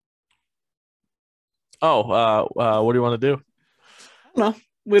What do you want to do? No,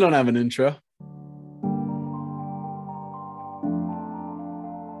 we don't have an intro.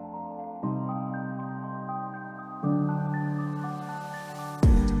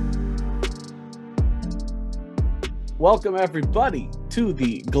 Welcome, everybody, to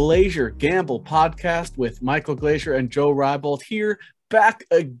the Glacier Gamble podcast with Michael Glacier and Joe Rybold here, back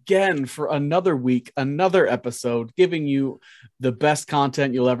again for another week, another episode, giving you the best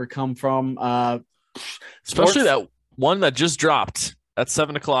content you'll ever come from. Especially that one that just dropped at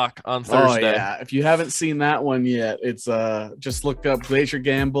 7:00 on Thursday. Oh, yeah. If you haven't seen that one yet, it's just look up Glacier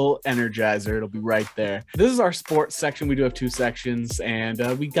Gamble Energizer. It'll be right there. This is our sports section. We do have two sections,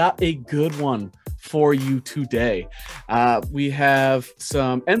 and we got a good one for you today. We have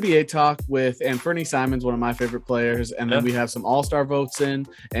some NBA talk with Anfernee Simons, one of my favorite players, and then we have some all-star votes in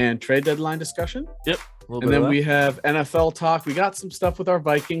and trade deadline discussion. Yep. And then we have NFL talk. We got some stuff with our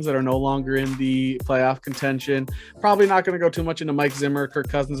Vikings that are no longer in the playoff contention. Probably not going to go too much into Mike Zimmer, Kirk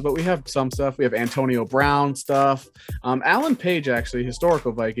Cousins, but we have some stuff. We have Antonio Brown stuff. Alan Page, actually,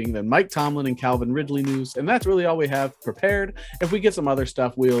 historical Viking. Then Mike Tomlin and Calvin Ridley news. And that's really all we have prepared. If we get some other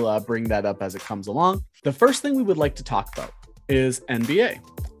stuff, we'll bring that up as it comes along. The first thing we would like to talk about is NBA.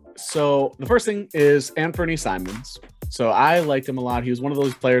 So the first thing is Anfernee Simons. So I liked him a lot. He was one of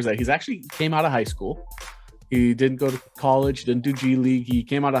those players that he's actually came out of high school. He didn't go to college, didn't do G League. He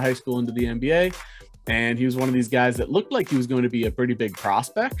came out of high school into the NBA, and he was one of these guys that looked like he was going to be a pretty big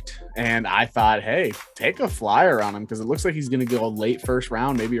prospect. And I thought, hey, take a flyer on him because it looks like he's going to go late first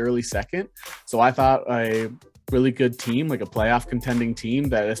round, maybe early second. So I thought a really good team, like a playoff contending team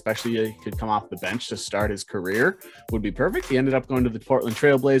that especially could come off the bench to start his career would be perfect. He ended up going to the Portland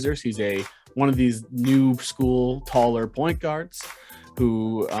Trail Blazers. He's one of these new school, taller point guards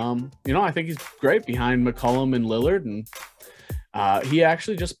who, I think he's great behind McCollum and Lillard. And he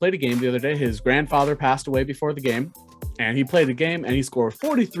actually just played a game the other day. His grandfather passed away before the game, and he played a game and he scored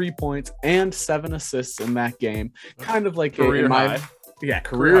 43 points and 7 assists in that game. Kind of like career high. Yeah,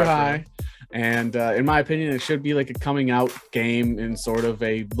 career high. And in my opinion, it should be like a coming out game and sort of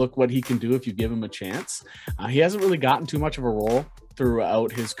a look what he can do if you give him a chance. He hasn't really gotten too much of a role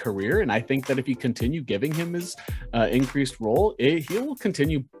throughout his career, and I think that if you continue giving him his increased role, he'll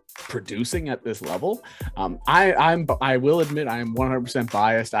continue producing at this level. I will admit I am 100%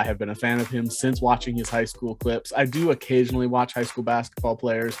 biased. I have been a fan of him since watching his high school clips. I do occasionally watch high school basketball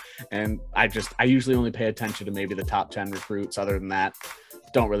players, and I usually only pay attention to maybe the top 10 recruits. Other than that,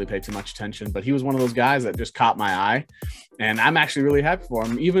 don't really pay too much attention, but he was one of those guys that just caught my eye, and I'm actually really happy for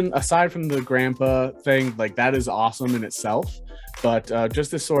him. Even aside from the grandpa thing, like that is awesome in itself, but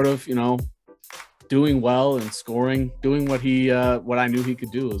just this sort of, doing well and scoring, doing what I knew he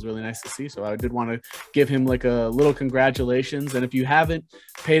could do was really nice to see. So I did want to give him like a little congratulations. And if you haven't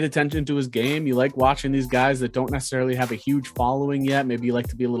paid attention to his game, you like watching these guys that don't necessarily have a huge following yet, maybe you like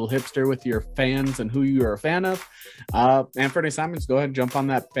to be a little hipster with your fans and who you are a fan of, Anfernee Simons, go ahead and jump on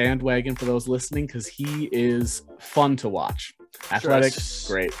that bandwagon for those listening, because he is fun to watch. Athletic,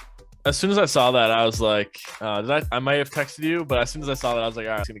 great. As soon as I saw that, I was like, I might have texted you, but as soon as I saw that, I was like,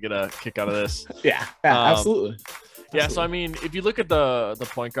 all right, I'm going to get a kick out of this. Yeah, absolutely. Yeah, so I mean, if you look at the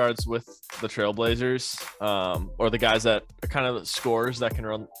point guards with the Trailblazers, or the guys that are kind of scores that can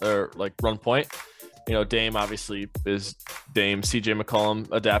run or like run point, Dame obviously is Dame. CJ McCollum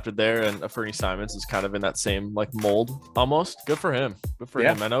adapted there, and Anfernee Simons is kind of in that same like mold almost. Good for him. Good for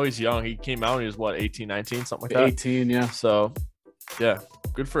him. I know he's young. He came out and he was what, 18, 19, something like that. 18, yeah. So, yeah,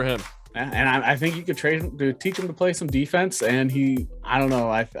 good for him. And I think you could trade him to teach him to play some defense. And I don't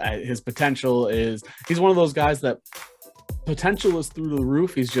know, his potential is, he's one of those guys that potential is through the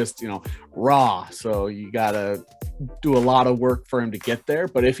roof. He's just, raw. So you got to do a lot of work for him to get there.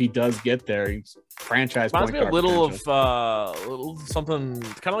 But if he does get there, he's franchise point guard. Reminds me a little something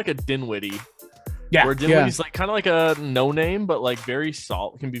kind of like a Dinwiddie. Yeah, where Dinwiddie's like kind of like a no name, but like very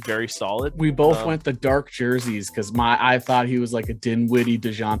solid, can be very solid. We both went the dark jerseys because I thought he was like a Dinwiddie,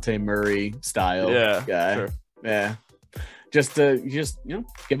 DeJounte Murray style guy. Sure. Yeah, just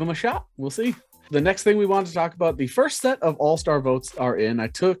give him a shot. We'll see. The next thing we wanted to talk about, the first set of all-star votes are in. I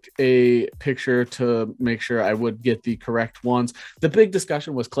took a picture to make sure I would get the correct ones. The big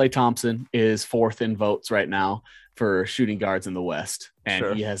discussion was Klay Thompson is 4th in votes right now for shooting guards in the West,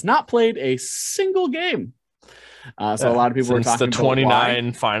 and he has not played a single game. So a lot of people were talking about the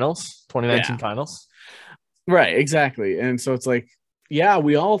 2019 finals. Right, exactly. And so it's like, yeah,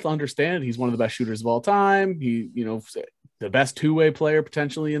 we all understand he's one of the best shooters of all time. He, the best two-way player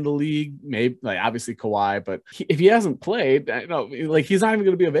potentially in the league, maybe like obviously Kawhi, but if he hasn't played, he's not even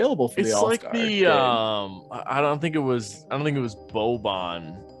going to be available for the All-Star. It's like I don't think it was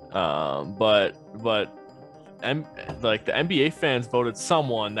Boban But like the NBA fans voted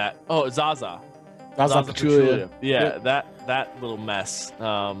someone that Zaza Pachulia. Yeah, that little mess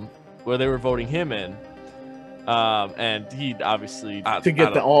where they were voting him in. And he obviously to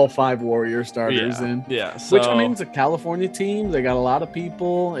get all 5 Warrior starters in. Yeah. So, which I mean, it's a California team. They got a lot of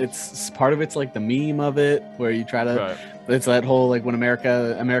people. It's part of it's like the meme of it where you try to. Right. It's that whole like when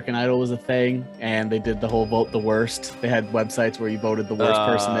American Idol was a thing, and they did the whole vote the worst. They had websites where you voted the worst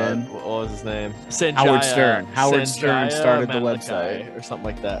person in. What was his name? Howard Stern. Howard Stern started the website or something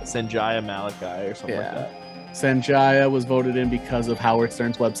like that. Sanjaya Malachi or something like that. Sanjaya was voted in because of Howard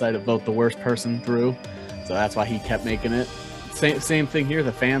Stern's website of vote the worst person through. So that's why he kept making it. Same thing here.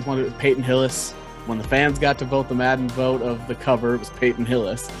 The fans wanted Peyton Hillis. When the fans got to vote the Madden vote of the cover, it was Peyton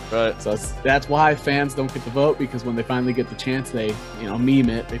Hillis. Right. So that's why fans don't get to vote, because when they finally get the chance, they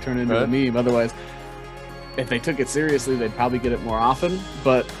meme it. They turn it into a meme. Otherwise, if they took it seriously, they'd probably get it more often.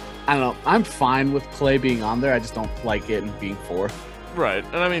 But I don't know. I'm fine with Clay being on there. I just don't like it and being fourth. Right.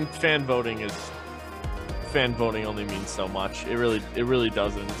 And I mean, fan voting only means so much. It really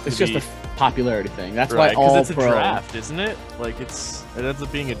doesn't. It's just a popularity thing. That's why all it's a draft, isn't it? Like it ends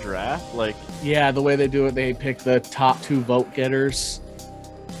up being a draft. Like the way they do it, they pick the top 2 vote getters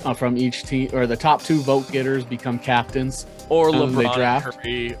from each team, or the top 2 vote getters become captains. Or LeBron and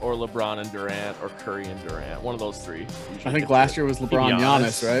Curry, or LeBron and Durant, or Curry and Durant. One of those 3. I think last year was LeBron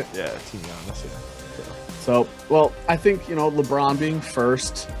Giannis, right? Yeah, Team Giannis. Yeah. So, well, I think LeBron being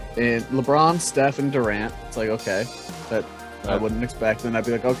first. And LeBron, Steph, and Durant. It's like, okay, that I wouldn't expect. Then I'd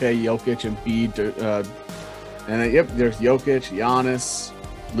be like, okay, Jokic and Embiid. And then, there's Jokic, Giannis,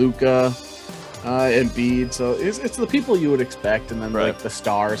 Luka, Embiid. So it's the people you would expect. And then like the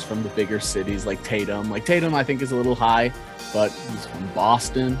stars from the bigger cities like Tatum. Like Tatum, I think is a little high, but he's from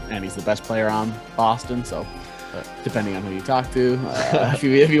Boston and he's the best player on Boston. So depending on who you talk to, if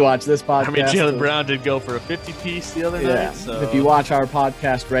you watch this podcast. I mean, Jaylen Brown did go for a 50-piece the other night. So. If you watch our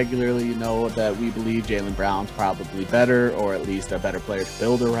podcast regularly, you know that we believe Jaylen Brown's probably better, or at least a better player to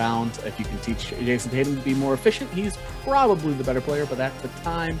build around. If you can teach Jason Tatum to be more efficient, he's probably the better player. But at the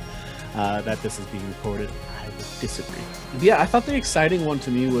time that this is being recorded, I would disagree. Yeah, I thought the exciting one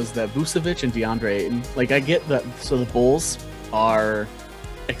to me was that Vucevic and DeAndre Ayton. Like, I get that. So the Bulls are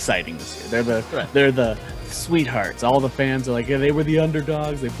exciting this year. They're the sweethearts. All the fans are like, yeah, they were the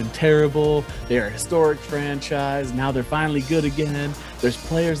underdogs. They've been terrible. They're a historic franchise. Now they're finally good again. There's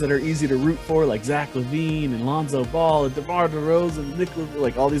players that are easy to root for, like Zach LaVine and Lonzo Ball and DeMar DeRozan and Nicholas,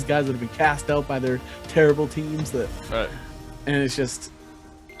 like all these guys that have been cast out by their terrible teams. And it's just,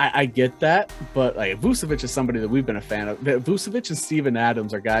 I get that, but like Vucevic is somebody that we've been a fan of. Vucevic and Steven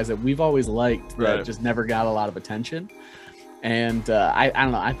Adams are guys that we've always liked that just never got a lot of attention. And I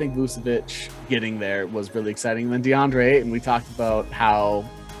don't know. I think Vucevic getting there was really exciting. And then DeAndre Ayton, we talked about how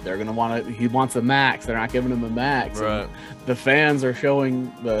they're going to want to – he wants a max. They're not giving him a max. Right. And the fans are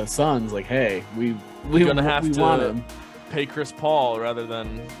showing the Suns like, hey, we're going to have to pay Chris Paul rather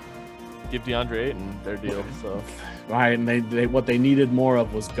than give DeAndre Ayton their deal. So right, and they what they needed more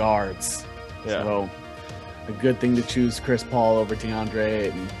of was guards. Yeah. So a good thing to choose Chris Paul over DeAndre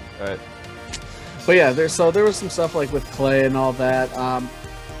Ayton. Right. But yeah, there was some stuff like with Clay and all that.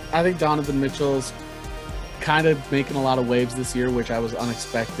 I think Donovan Mitchell's kind of making a lot of waves this year, which I was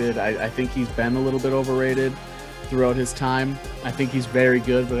unexpected. I think he's been a little bit overrated throughout his time. I think he's very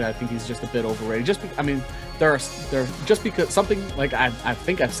good, but I think he's just a bit overrated. Just because something like I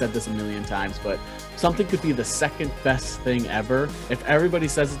think I've said this a million times, but something could be the second best thing ever. If everybody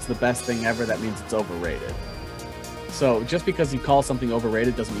says it's the best thing ever, that means it's overrated. So just because you call something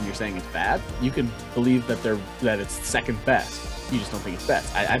overrated doesn't mean you're saying it's bad. You can believe that it's second best. You just don't think it's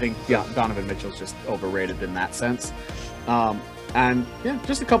best. I think Donovan Mitchell's just overrated in that sense. And yeah,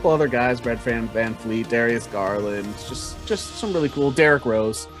 just a couple other guys: Red Van Fleet, Darius Garland, just some really cool. Derrick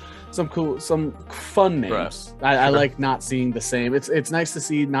Rose, some fun names. Right. I like not seeing the same. It's nice to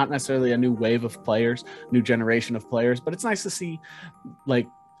see not necessarily a new wave of players, new generation of players, but it's nice to see like.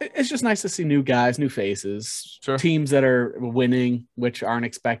 It's just nice to see new guys, new faces, teams that are winning, which aren't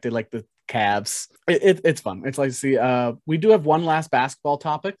expected, like the Cavs. It's fun. It's like to see. We do have one last basketball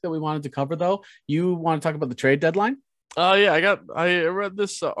topic that we wanted to cover, though. You want to talk about the trade deadline? Yeah, I read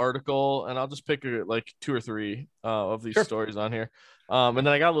this article, and I'll just pick like 2 or 3 of these stories on here. And then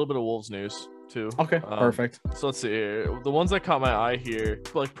I got a little bit of Wolves news too. Okay, perfect. So let's see here. The ones that caught my eye here,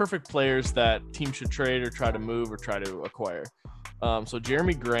 like perfect players that teams should trade or try to move or try to acquire. So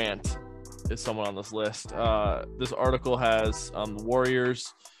Jeremy Grant is someone on this list. This article has the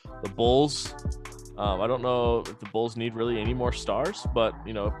Warriors, the Bulls, I don't know if the Bulls need really any more stars, but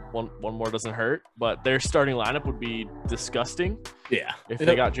one more doesn't hurt. But their starting lineup would be disgusting. Yeah, if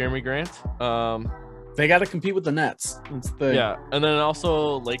they got Jeremy Grant. They got to compete with the Nets. Yeah, and then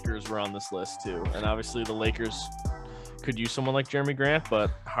also Lakers were on this list too, and obviously the Lakers could use someone like Jeremy Grant,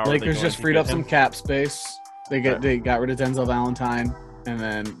 but how Lakers just freed up some cap space. They got rid of Denzel Valentine, and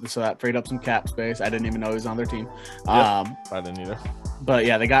then so that freed up some cap space. I didn't even know he was on their team. I didn't either. But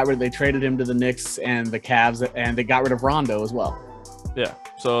yeah, they traded him to the Knicks and the Cavs, and they got rid of Rondo as well. Yeah,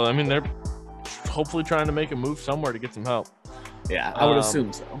 so I mean they're hopefully trying to make a move somewhere to get some help. Yeah, I would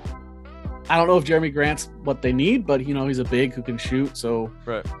assume so. I don't know if Jeremy Grant's what they need, but he's a big who can shoot, so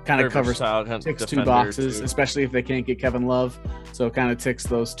kind of covers ticks two boxes, too. Especially if they can't get Kevin Love, so it kind of ticks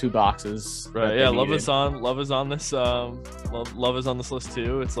those two boxes. Right? Yeah, Love is on this. Love is on this list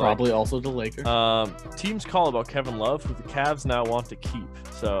too. It's probably also the Lakers. Teams call about Kevin Love, who the Cavs now want to keep.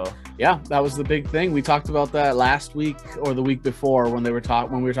 So yeah, that was the big thing. We talked about that last week or the week before when we were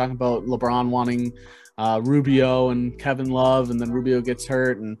talking about LeBron wanting Rubio and Kevin Love, and then Rubio gets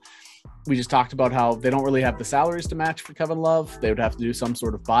hurt, and we just talked about how they don't really have the salaries to match for Kevin Love. They would have to do some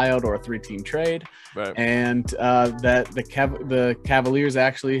sort of buyout or a 3-team trade. Right. And that the Cavaliers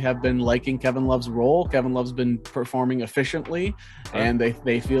actually have been liking Kevin Love's role. Kevin Love's been performing efficiently, and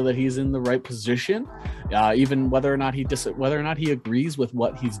they feel that he's in the right position. Even whether or not he agrees with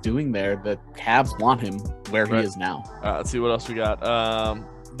what he's doing there, the Cavs want him where he is now. Let's see what else we got.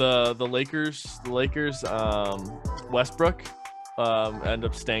 The Lakers, Westbrook. End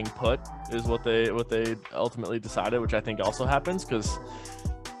up staying put is what they ultimately decided, which I think also happens because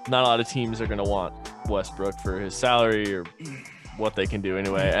not a lot of teams are going to want Westbrook for his salary or what they can do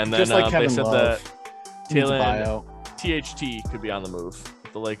anyway. And then they said that THT could be on the move.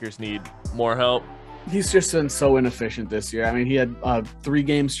 The Lakers need more help. He's just been so inefficient this year. I mean, he had a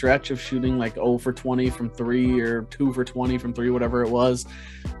 3-game stretch of shooting like 0 for 20 from 3 or 2 for 20 from 3, whatever it was.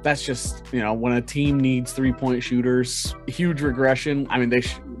 That's just, when a team needs 3-point shooters, huge regression. I mean,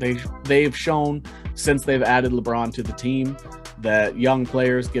 they've shown since they've added LeBron to the team that young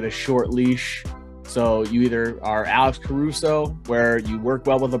players get a short leash. So you either are Alex Caruso, where you work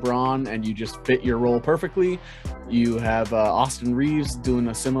well with LeBron and you just fit your role perfectly. You have Austin Reeves doing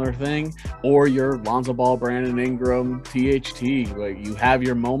a similar thing, or you're Lonzo Ball, Brandon Ingram, THT. Like, you have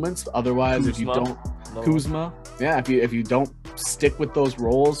your moments. Otherwise, if you don't, Kuzma, if you don't stick with those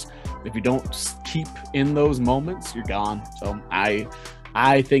roles, if you don't keep in those moments, you're gone. So I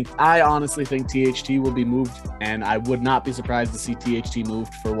honestly think THT will be moved, and I would not be surprised to see THT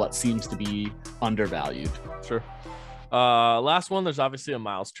moved for what seems to be undervalued. Sure. Last one, there's obviously a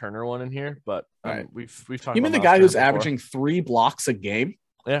Miles Turner one in here, but we've talked. You mean the guy who's averaging 3 blocks a game?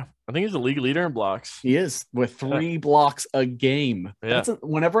 Yeah, I think he's the league leader in blocks. He is, with 3 blocks a game. Yeah.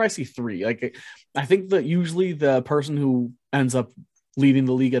 Whenever I see 3, like, I think that usually the person who ends up leading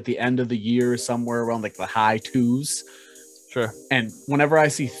the league at the end of the year is somewhere around like the high 2s. Sure. And whenever I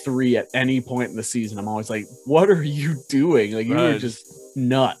see 3 at any point in the season, I'm always like, what are you doing? Like, you are just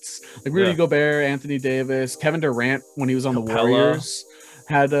nuts. Like Rudy Gobert, Anthony Davis, Kevin Durant, when he was on the Warriors,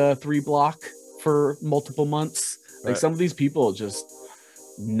 had a 3 block for multiple months. Like, some of these people just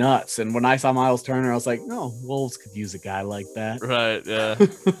nuts. And when I saw Miles Turner, I was like, no, Wolves could use a guy like that. Right. Yeah.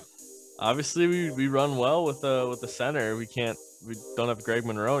 Obviously we run well with the center. We don't have Greg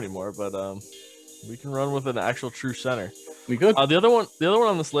Monroe anymore, but we can run with an actual true center. We could. The other one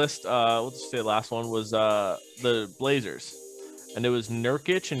on this list, we'll just say the last one, was the Blazers, and it was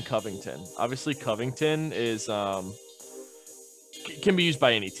Nurkic and Covington. Obviously, Covington is can be used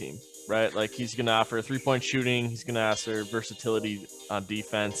by any team, right? Like, he's going to offer 3-point shooting. He's going to offer versatility on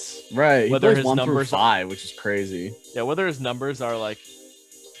defense. Right. Whether he plays his 1 numbers through 5, which is crazy. Yeah. Whether his numbers are like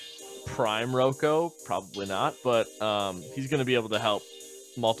prime Rocco, probably not, but he's going to be able to help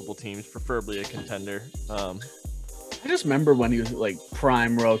multiple teams, preferably a contender. I just remember when he was like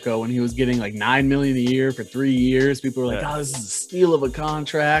prime Rocco, when he was getting like $9 million a year for 3 years. People were like, "Oh, this is a steal of a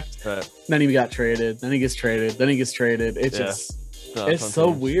contract." Right. Then he got traded. Then he gets traded. Then he gets traded. It's just, it's so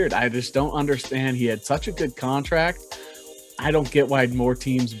weird. I just don't understand. He had such a good contract. I don't get why more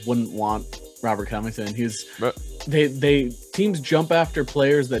teams wouldn't want Robert Covington. They teams jump after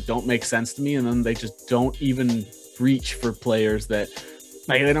players that don't make sense to me, and then they just don't even reach for players that.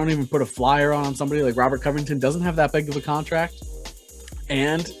 Like, they don't even put a flyer on somebody. Like, Robert Covington doesn't have that big of a contract,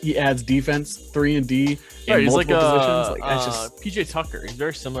 and he adds defense, 3 and D in multiple positions. Like, that's just PJ Tucker. He's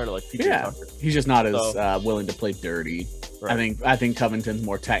very similar to like PJ Tucker. He's just not as willing to play dirty. Right. I think Covington's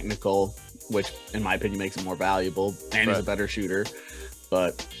more technical, which in my opinion makes him more valuable, and he's a better shooter.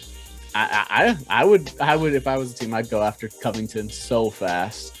 But I would if I was a team, I'd go after Covington so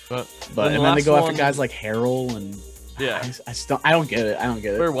fast. But And then they go after guys like Harrell and yeah, I don't get it. I don't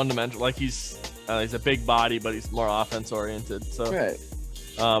get it. Very one dimensional. Like he's a big body, but he's more offense oriented. So Right.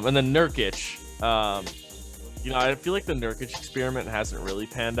 And then Nurkic. I feel like the Nurkic experiment hasn't really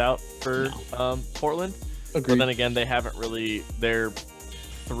panned out for Portland. Agreed. But then again, they haven't really. Their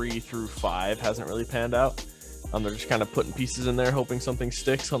 3 through 5 hasn't really panned out. They're just kind of putting pieces in there, hoping something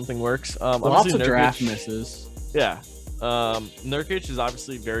sticks, something works. Lots of draft misses. Yeah. Nurkic is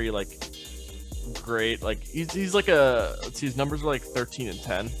obviously very like great. Like he's like let's see, his numbers are like 13 and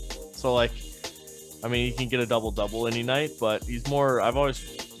 10. So like, I mean, he can get a double any night, but he's more. I've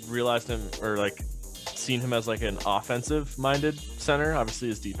always realized him or like seen him as like an offensive minded center. Obviously,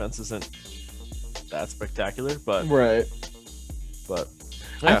 his defense isn't that spectacular, but right. But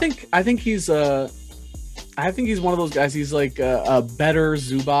yeah. I think he's one of those guys. He's like a better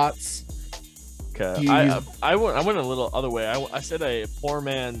Zubats. Okay, I went a little other way. I said a poor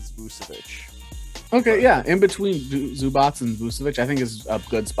man's Vucevic. Okay, yeah, in between Zubats and Vucevic, I think is a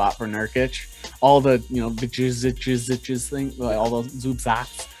good spot for Nurkic. All the bitches thing, like all those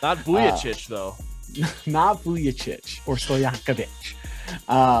Zubats. Not Vujacic though. Not Vujacic or Stojakovic.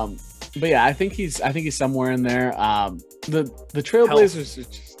 But yeah, I think he's somewhere in there. The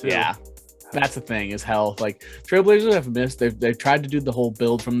Trailblazers, yeah, that's the thing is health. Like Trailblazers have missed. They've tried to do the whole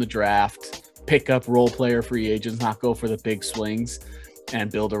build from the draft, pick up role player free agents, not go for the big swings, and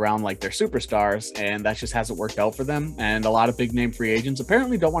build around like their superstars, and that just hasn't worked out for them. And a lot of big name free agents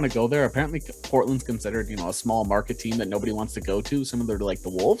apparently don't want to go there. Apparently, Portland's considered a small market team that nobody wants to go to, similar to like the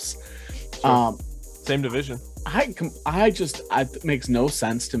Wolves. Sure. Same division. It makes no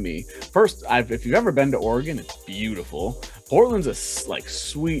sense to me. First, if you've ever been to Oregon, it's beautiful. Portland's a like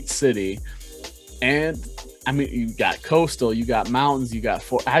sweet city, and I mean, you got coastal, you got mountains, you got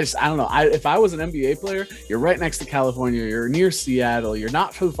I don't know. If I was an NBA player, you're right next to California, you're near Seattle, you're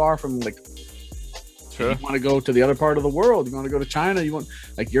not too far from like. Sure. You want to go to the other part of the world, you want to go to China,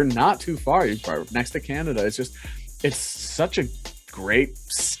 you're not too far. You're next to Canada. It's such a great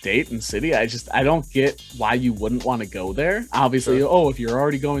state and city. I don't get why you wouldn't want to go there. Obviously, if you're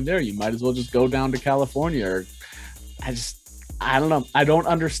already going there, you might as well just go down to California. Or I don't know. I don't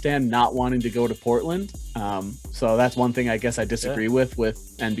understand not wanting to go to Portland. So that's one thing I guess I disagree with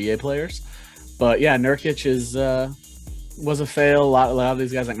NBA players. But yeah, Nurkic was a fail. A lot of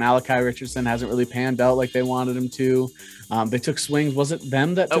these guys like Malachi Richardson hasn't really panned out like they wanted him to. They took swings. Was it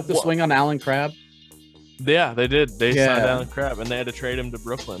them that took the swing on Allen Crabbe? Yeah, they did. They signed Allen Crabbe, and they had to trade him to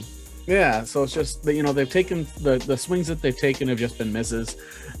Brooklyn. Yeah, so it's just that they've taken the swings that they've taken have just been misses,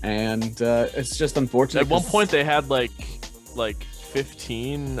 and it's just unfortunate. At one point, they had like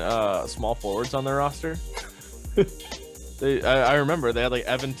 15 small forwards on their roster. I remember they had like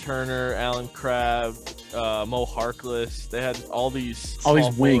Evan Turner, Allen Crabbe, Mo Harkless. They had all these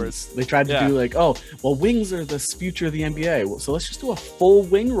wings. Forwards. They tried to do like, wings are the future of the NBA. So let's just do a full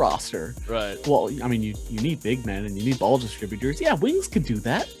wing roster. Right. Well, I mean, you need big men and you need ball distributors. Yeah, wings can do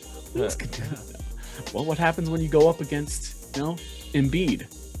that. Wings can do that. Well, what happens when you go up against Embiid?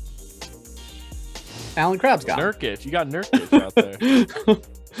 Allen Crabbe's got Nurkic. You got Nurkic out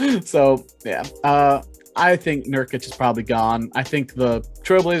there. So yeah. I think Nurkic is probably gone. I think the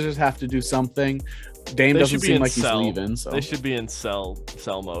Trailblazers have to do something. Dame doesn't seem like he's leaving. So they should be in sell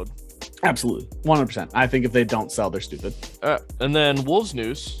mode. Absolutely, 100%. I think if they don't sell, they're stupid. And then Wolves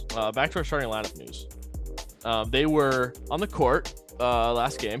news. Back to our starting lineup news. They were on the court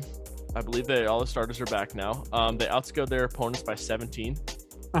last game. I believe all the starters are back now. They outscored their opponents by 17.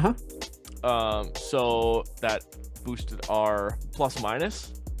 So that boosted our plus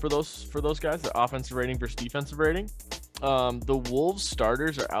minus for those guys, the offensive rating versus defensive rating. The Wolves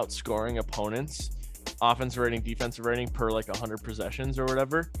starters are outscoring opponents offensive rating, defensive rating per like 100 possessions or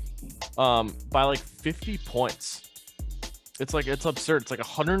whatever by like 50 points. It's absurd. It's like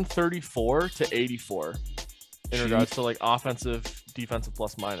 134 to 84 in regards to like offensive, defensive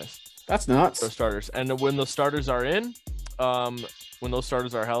plus minus. That's nuts. Those starters. And when those starters are in, when those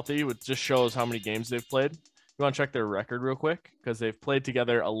starters are healthy, it just shows how many games they've played. You want to check their record real quick because they've played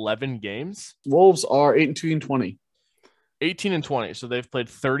together 11 games. Wolves are 18-20. 18-20. So they've played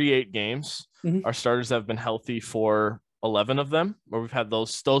 38 games. Mm-hmm. Our starters have been healthy for 11 of them, where we've had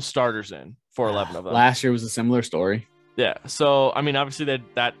those starters in for 11 of them. Last year was a similar story. Yeah. So I mean, obviously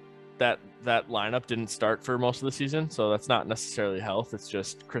that lineup didn't start for most of the season, so that's not necessarily health. It's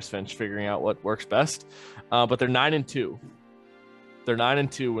just Chris Finch figuring out what works best. But they're 9-2. They're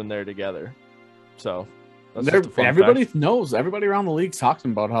 9-2 when they're together. So everybody knows. Everybody around the league's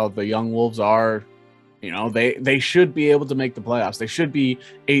talking about how the young Wolves are You know, they should be able to make the playoffs. They should be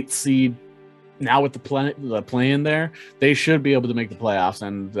 8th seed now with the play-in there. They should be able to make the playoffs,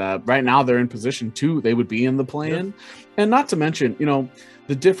 and right now they're in position 2. They would be in the play-in, Yep. and not to mention, you know,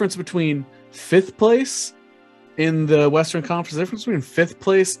 the difference between 5th place in the Western Conference, the difference between 5th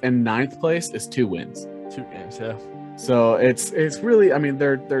place and 9th place is 2 wins. 2 games, yeah. So it's really, I mean,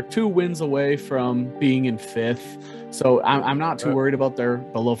 they're 2 wins away from being in 5th. So I'm not too worried about their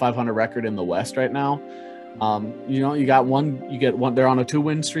below 500 record in the West right now. You know, you get one. They're on a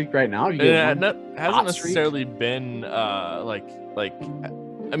 2-win streak right now. You get That hasn't necessarily been like. I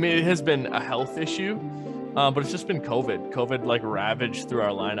mean, it has been a health issue, but it's just been COVID. COVID like ravaged through our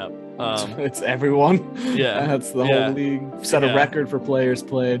lineup. It's everyone. Yeah, that's the whole league. Set a record for players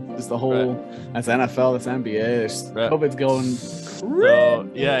played. It's the whole. That's NFL. That's NBA. COVID's going. So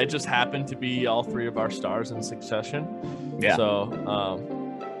yeah, it just happened to be all 3 of our stars in succession. Yeah. So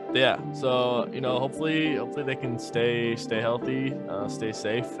yeah. So you know, hopefully they can stay healthy, stay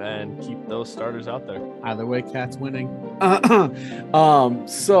safe, and keep those starters out there. Either way, Cat's winning.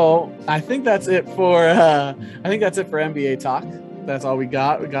 So I think that's it for NBA talk. That's all we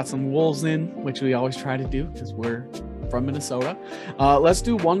got. We got some Wolves in, which we always try to do because we're from Minnesota. Let's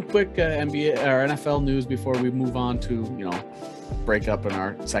do one quick NBA or NFL news before we move on to, you know, break up in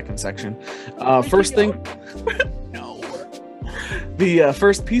our second section. First thing, the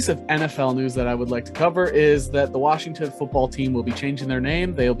first piece of NFL news that I would like to cover is that the Washington football team will be changing their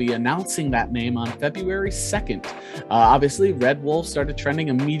name. They'll be announcing that name on February 2nd. Obviously, Red Wolves started trending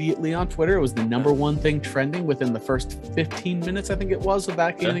immediately on Twitter. It was the #1 thing trending within the first 15 minutes, I think it was, of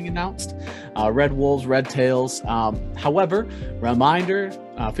that getting announced. Red Wolves, Red Tails. However, reminder,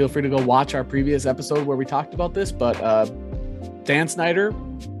 feel free to go watch our previous episode where we talked about this, but Dan Snyder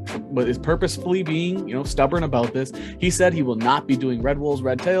is purposefully being, you know, stubborn about this. He said he will not be doing Red Wolves,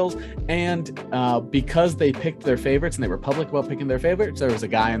 Red Tails, and because they picked their favorites and they were public about picking their favorites, there was a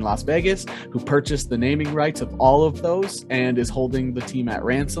guy in Las Vegas who purchased the naming rights of all of those and is holding the team at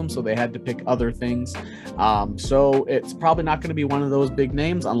ransom, so they had to pick other things. So it's probably not going to be one of those big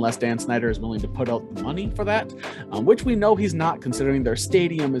names unless Dan Snyder is willing to put out the money for that, which we know he's not, considering their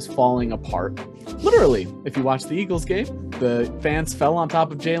stadium is falling apart. Literally, if you watch the Eagles game, the fans fell on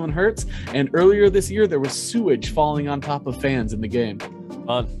top of Jalen Hurts, and earlier this year there was sewage falling on top of fans in the game.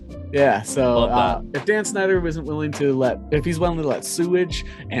 Fun. Yeah, so if Dan Snyder isn't willing to if he's willing to let sewage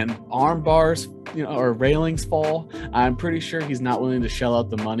and arm bars, you know, or railings fall, I'm pretty sure he's not willing to shell out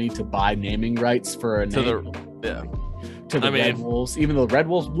the money to buy naming rights for a name. To the Red Wolves, even though Red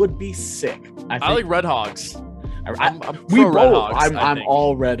Wolves would be sick. I like Red Hogs. I'm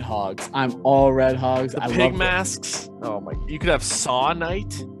all Red Hogs. I'm all Red Hogs. The pig masks. Oh my! You could have Saw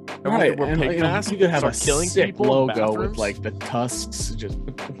Night. Right, and pig masks. You could have a killing sick logo with like the tusks. Just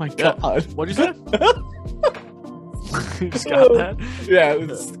oh my god! What'd you say? You just got that? Yeah,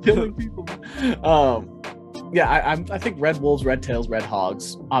 it's killing people. Yeah, I think Red Wolves, Red Tails, Red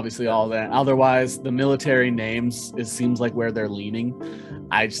Hogs, obviously all that. Otherwise, the military names, it seems like where they're leaning.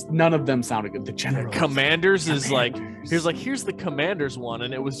 None of them sounded good. The Generals. Commanders is like, here's the Commanders one,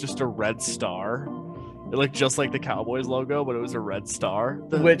 and it was just a red star. It looked just like the Cowboys logo, but it was a red star.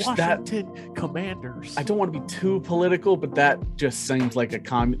 Washington Commanders. I don't want to be too political, but that just seems like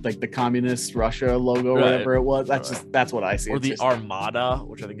like the communist Russia logo, or whatever it was. That's what I see. Or the Armada,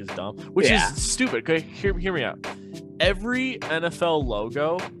 which I think is dumb, which is stupid. Okay, hear me out. Every NFL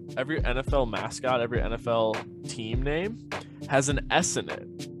logo, every NFL mascot, every NFL team name has an S in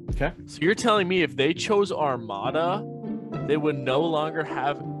it. Okay. So you're telling me if they chose Armada, they would no longer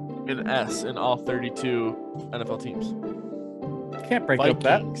have an S in all 32 NFL teams. Can't break Vikings, up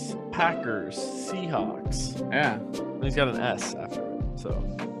that. Packers, Seahawks. Yeah. And he's got an S after it. So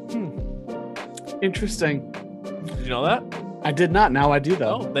interesting. Did you know that? I did not. Now I do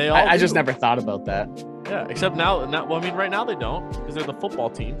though. No, they all I just never thought about that. Yeah, except now. Well, I mean, right now they don't because they're the football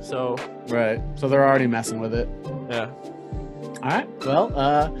team. So right. So they're already messing with it. Yeah. All right.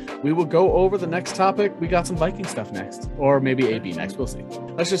 Well, we will go over the next topic. We got some Viking stuff next, or maybe AB next. We'll see.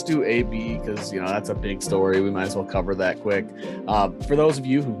 Let's just do AB because, you know, that's a big story. We might as well cover that quick. For those of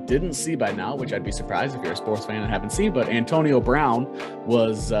you who didn't see by now, which I'd be surprised if you're a sports fan and haven't seen, but Antonio Brown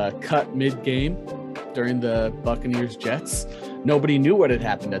was cut mid-game during the Buccaneers Jets. Nobody knew what had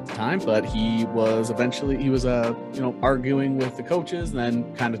happened at the time, but he was arguing with the coaches and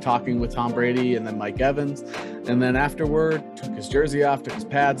then kind of talking with Tom Brady and then Mike Evans. And then afterward, took his jersey off, took his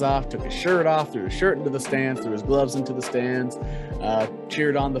pads off, took his shirt off, threw his shirt into the stands, threw his gloves into the stands,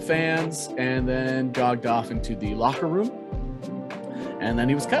 cheered on the fans, and then jogged off into the locker room. And then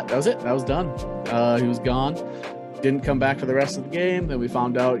he was cut. That was it. That was done. He was gone. didn't come back for the rest of the game. Then we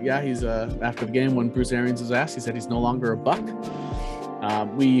found out, yeah, he's after the game when Bruce Arians was asked, he said he's no longer a Buck.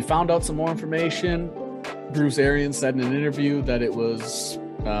 We found out some more information. Bruce Arians said in an interview that it was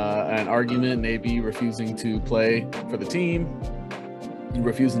an argument, and AB refusing to play for the team,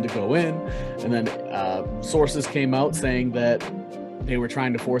 refusing to go in. And then sources came out saying that they were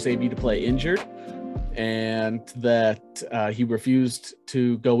trying to force AB to play injured, and that he refused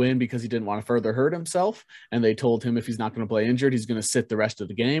to go in because he didn't want to further hurt himself. And they told him if he's not going to play injured, he's going to sit the rest of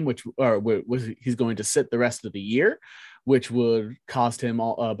the game, he's going to sit the rest of the year, which would cost him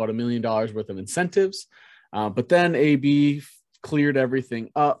about $1 million worth of incentives. But then AB cleared everything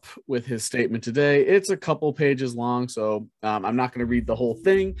up with his statement today. It's a couple pages long, so I'm not going to read the whole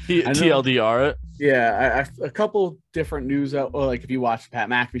thing. TLDR it. Yeah, a couple different news out. Like if you watch the Pat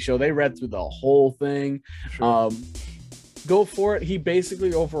McAfee show, they read through the whole thing. Sure. Go for it. He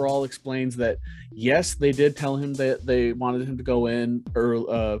basically overall explains that yes, they did tell him that they wanted him to go in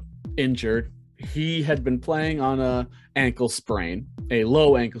injured. He had been playing on a ankle sprain, a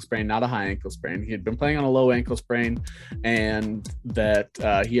low ankle sprain, not a high ankle sprain. He had been playing on a low ankle sprain, and that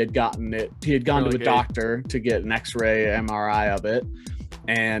he had gone to the doctor to get an X-ray, MRI of it.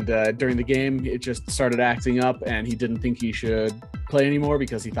 And during the game, it just started acting up, and he didn't think he should play anymore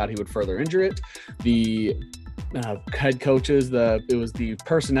because he thought he would further injure it. The head coaches, it was the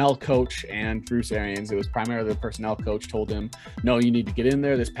personnel coach and Bruce Arians. It was primarily the personnel coach told him, no, you need to get in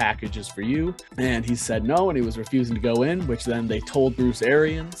there. This package is for you. And he said no, and he was refusing to go in, which then they told Bruce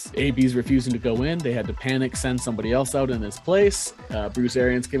Arians. AB's refusing to go in. They had to panic, send somebody else out in his place. Bruce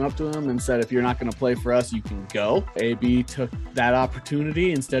Arians came up to him and said, if you're not going to play for us, you can go. AB took that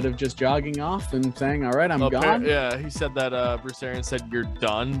opportunity instead of just jogging off and saying, all right, I'm gone. Yeah, he said that Bruce Arians said, you're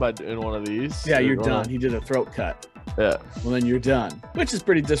done in one of these. Yeah, you're done. He did a throat cut. Yeah. Well, then you're done, which is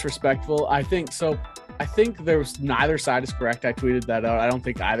pretty disrespectful. I think there was neither side is correct. I tweeted that out. I don't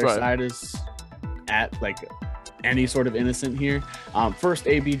think either side is at like any sort of innocent here. First,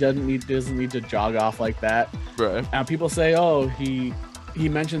 AB doesn't need to jog off like that. Right. People say, oh, he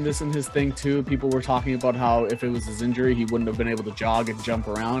mentioned this in his thing too. People were talking about how if it was his injury, he wouldn't have been able to jog and jump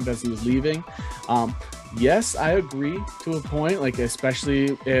around as he was leaving. Yes, I agree to a point, like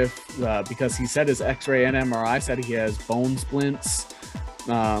especially if because he said his X-ray and MRI said he has bone splints,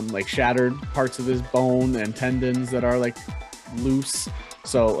 like shattered parts of his bone and tendons that are like loose.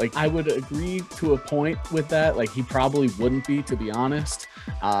 So like I would agree to a point with that. Like he probably wouldn't be, to be honest,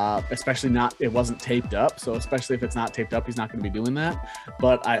 especially it wasn't taped up. So especially if it's not taped up, he's not going to be doing that.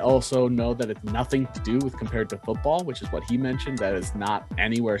 But I also know that it's nothing to do with compared to football, which is what he mentioned. That is not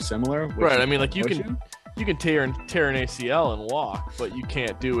anywhere similar. Right. I mean, like you can tear an ACL and walk, but you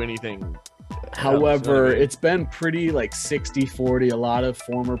can't do anything. However, it's been pretty like 60-40. A lot of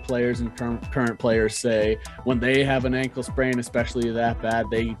former players and current players say when they have an ankle sprain, especially that bad,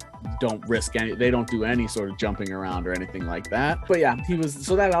 they don't risk they don't do any sort of jumping around or anything like that. But yeah,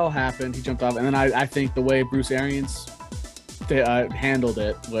 so that all happened. He jumped off. And then I think the way Bruce Arians handled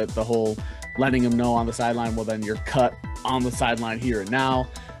it with the whole letting him know on the sideline, well, then you're cut on the sideline here and now.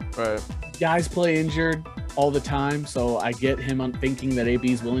 Right. Guys play injured all the time, so I get him on thinking that AB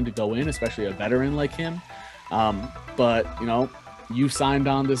is willing to go in, especially a veteran like him. But you signed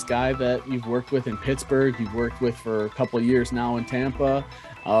on this guy that you've worked with in Pittsburgh, you've worked with for a couple of years now in Tampa.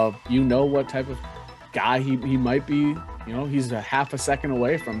 What type of guy he might be. He's a half a second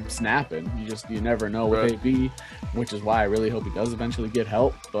away from snapping. You never know with AB, which is why I really hope he does eventually get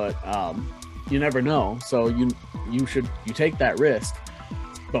help. But you never know, so you take that risk.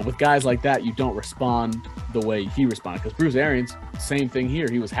 But with guys like that, you don't respond the way he responded. Because Bruce Arians, same thing here.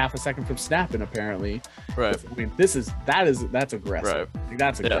 He was half a second from snapping, apparently. Right. I mean, that's aggressive. Right.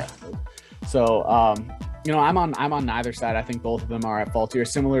 That's aggressive. Yeah. So, I'm on neither side. I think both of them are at fault here.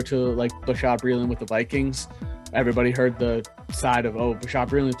 Similar to like Bashaud Breeland with the Vikings. Everybody heard the side of, Bashaud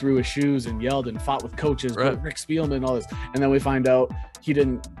Breeland threw his shoes and yelled and fought with coaches, Rick Spielman and all this. And then we find out he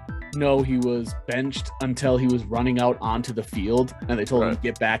didn't know he was benched until he was running out onto the field, and they told him,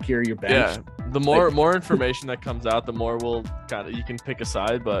 get back here, you're benched. Yeah, the more information that comes out, the more you can pick a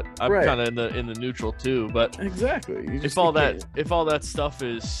side, but I'm kind of in the neutral too. But exactly, if all that stuff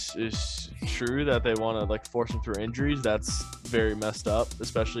is true, that they want to like force him through injuries, that's very messed up,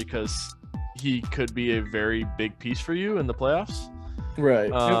 especially because he could be a very big piece for you in the playoffs. Right.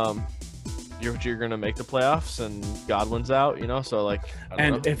 You're gonna make the playoffs and Godwin's out, so like.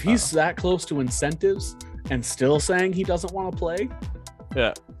 If he's that close to incentives and still saying he doesn't want to play,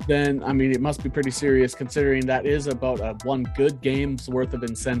 then I mean it must be pretty serious considering that is about a one good game's worth of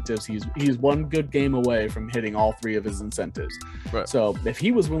incentives. He's one good game away from hitting all 3 of his incentives. Right. So if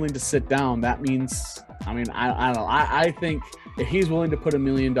he was willing to sit down, that means I mean I don't know. I think if he's willing to put $1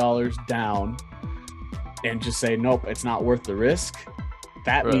 million down and just say nope, it's not worth the risk,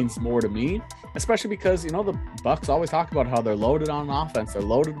 that means more to me. Especially because, you know, the Bucks always talk about how they're loaded on offense. They're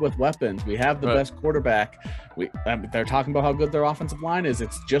loaded with weapons. We have the best quarterback. They're talking about how good their offensive line is.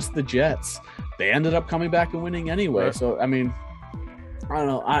 It's just the Jets. They ended up coming back and winning anyway. Right. So, I mean, I don't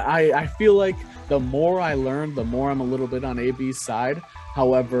know. I feel like the more I learn, the more I'm a little bit on AB's side.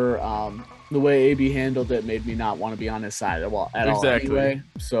 However, the way AB handled it made me not want to be on his side at all anyway.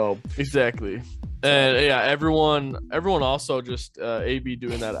 So exactly. And yeah, everyone also just AB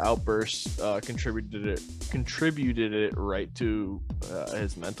doing that outburst contributed it right to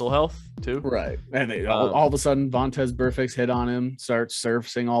his mental health too. Right, and all of a sudden Vontaze Burfict's hit on him, starts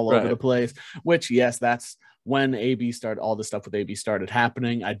surfacing all over the place. Which yes, that's when all the stuff with AB started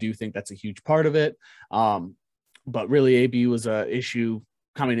happening. I do think that's a huge part of it. But really, AB was a issue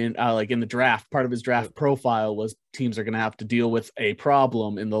coming in like in the draft. Part of his draft profile was teams are going to have to deal with a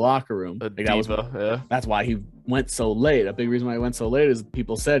problem in the locker room. That's why he went so late. A big reason why he went so late is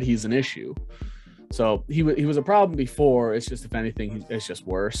people said he's an issue. So he was a problem before. It's just, if anything, it's just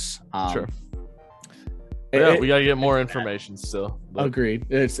worse. Sure. We got to get more information still. Agreed.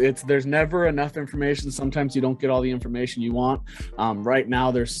 There's never enough information. Sometimes you don't get all the information you want. Right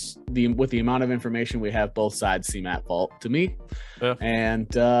now, with the amount of information we have, both sides seem at fault to me. Yeah.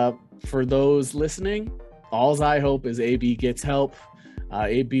 And for those listening, all I hope is AB gets help.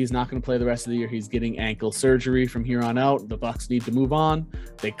 AB is not going to play the rest of the year. He's getting ankle surgery from here on out. The Bucks need to move on.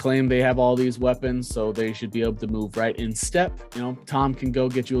 They claim they have all these weapons, so they should be able to move right in step. You know, Tom can go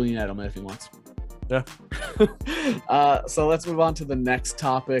get Julian Edelman if he wants. Yeah. So let's move on to the next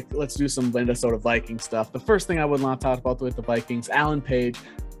topic. Let's do some Minnesota Vikings stuff. The first thing I would want to talk about with the Vikings, Alan Page,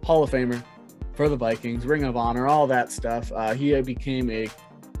 Hall of Famer for the Vikings, Ring of Honor, all that stuff. He became a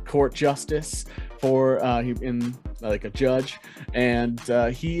court justice like a judge, and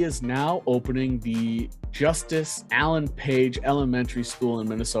he is now opening the Justice Alan Page Elementary School in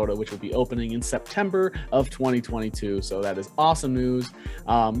Minnesota, which will be opening in September of 2022. So that is awesome news.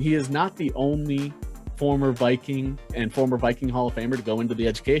 He is not the only former Viking and former Viking Hall of Famer to go into the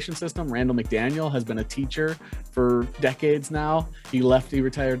education system. Randall McDaniel has been a teacher for decades now. He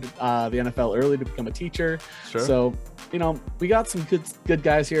retired the NFL early to become a teacher. Sure. So, you know, we got some good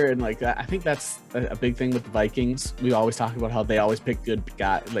guys here, and like I think that's a big thing with the Vikings. We always talk about how they always pick good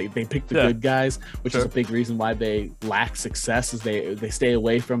guys, like they pick the good guys, which is a big reason why they lack success. Is they stay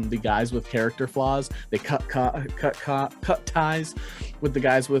away from the guys with character flaws. They cut ties with the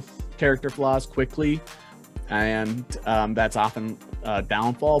guys with character flaws quickly, and that's often a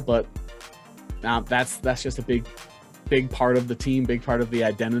downfall. But that's just a big part of the team, big part of the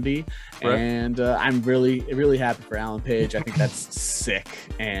identity. Right. And I'm really happy for Alan Page. I think that's sick,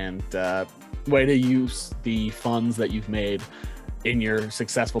 and way to use the funds that you've made in your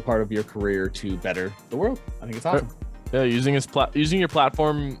successful part of your career to better the world. I think it's awesome. Yeah, using your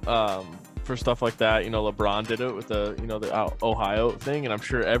platform for stuff like that. You know, LeBron did it with the Ohio thing, and I'm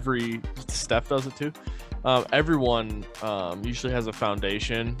sure Steph does it too. Everyone usually has a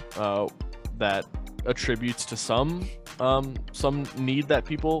foundation that attributes to some need that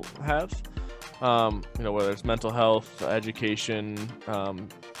people have, you know, whether it's mental health, education,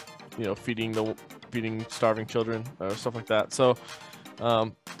 you know, feeding starving children, stuff like that. So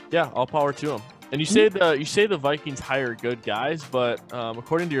yeah, all power to them. And you say the Vikings hire good guys, but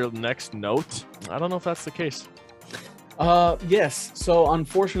according to your next note, I don't know if that's the case. Yes. So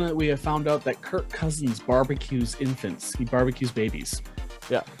unfortunately, we have found out that Kirk Cousins barbecues infants. He barbecues babies.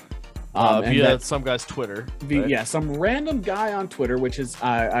 Yeah. Via some guy's Twitter. Right? Yeah, some random guy on Twitter, which is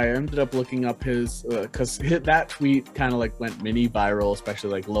I ended up looking up his because that tweet kind of like went mini viral, especially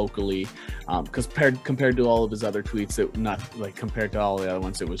like locally, because compared to all of his other tweets, compared to all the other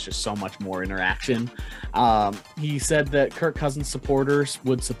ones, it was just so much more interaction. He said that Kirk Cousins supporters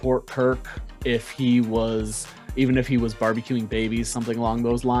would support Kirk even if he was barbecuing babies, something along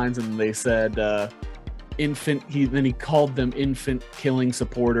those lines, and they said. He called them infant killing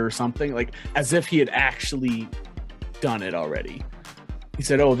supporter or something, like as if he had actually done it already. He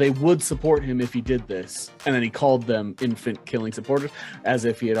said, they would support him if he did this, and then he called them infant killing supporters as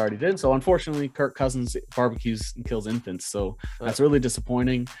if he had already did. So unfortunately, Kirk Cousins barbecues and kills infants, so that's really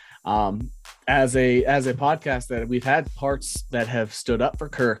disappointing. As a podcast that we've had parts that have stood up for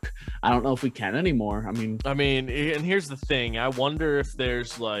Kirk, I don't know if we can anymore. I mean, and here's the thing. I wonder if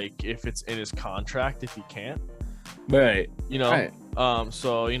there's if it's in his contract, if he can't. Right. You know, Right.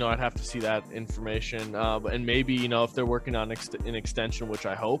 so I'd have to see that information, and maybe if they're working on an extension, which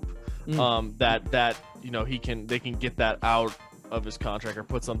I hope, that they can get that out of his contract or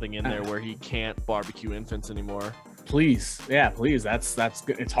put something in there where he can't barbecue infants anymore. Please, yeah, please. That's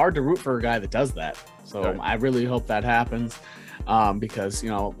good. It's hard to root for a guy that does that. So Right. I really hope that happens, because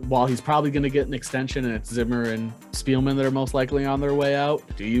while he's probably going to get an extension and it's Zimmer and Spielman that are most likely on their way out,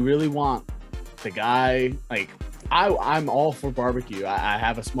 do you really want the guy like? I'm all for barbecue. I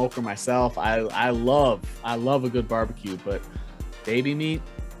have a smoker myself. I love a good barbecue, but baby meat,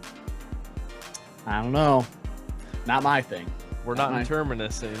 I don't know, not my thing. We're not in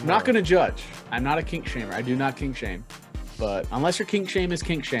Terminus anymore. I'm not going to judge. I'm not a kink shamer. I do not kink shame. But unless your kink shame is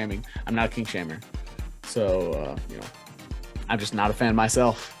kink shaming, I'm not a kink shamer. So, I'm just not a fan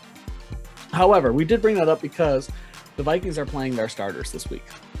myself. However, we did bring that up because the Vikings are playing their starters this week.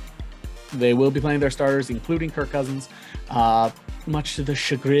 They will be playing their starters, including Kirk Cousins, much to the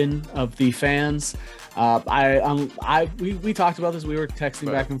chagrin of the fans. We talked about this. We were texting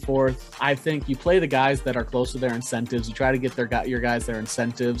back and forth. I think you play the guys that are close to their incentives. You try to get your guys their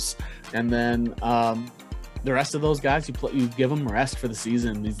incentives, and then the rest of those guys you give them rest for the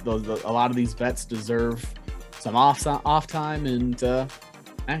season. A lot of these vets deserve some off time, and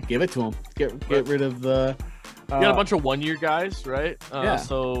give it to them. Get rid of the. You got a bunch of 1 year guys, right? Yeah.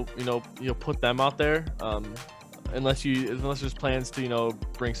 So you'll put them out there. Unless there's plans to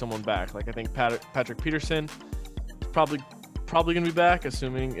bring someone back. Like I think Patrick Peterson probably gonna be back,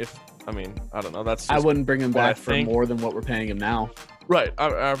 assuming I don't know. That's I wouldn't bring him back for think. more than what we're paying him now. Right.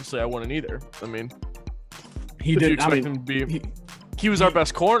 Obviously, I wouldn't either. I mean, He if did. you expect him to be. He was our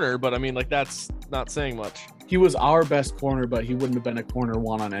best corner, but that's not saying much. He was our best corner, but he wouldn't have been a corner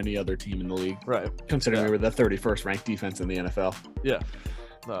one on any other team in the league. Right. Considering we were the 31st ranked defense in the NFL. Yeah.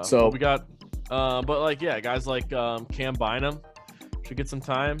 So we got, guys like Cam Bynum should get some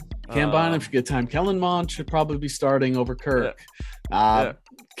time. Cam Bynum should get time. Kellen Mond should probably be starting over Kirk.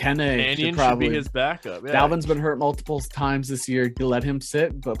 Kenne should be his backup. Yeah. Dalvin's been hurt multiple times this year. You let him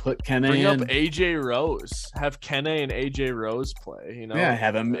sit, but put Kenne Bring in. up AJ Rose. Have Kenne and AJ Rose play. Yeah,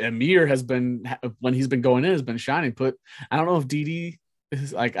 have him. Amir has been, when he's been going in, has been shining. I don't know if Dede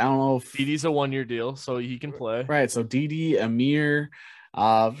is like, I don't know if Dede's a 1 year deal, so he can play. Right. So Dede, Amir,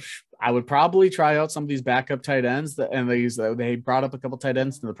 I would probably try out some of these backup tight ends they brought up a couple tight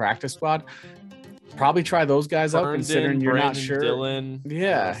ends to the practice squad. Probably try those guys out, considering you're not sure. Dylan,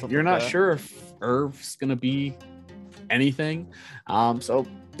 you're not sure if Irv's gonna be anything. So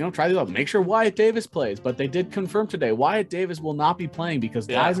try these out. Make sure Wyatt Davis plays, but they did confirm today Wyatt Davis will not be playing because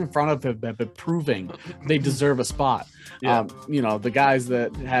guys in front of him have been proving they deserve a spot. Yeah. The guys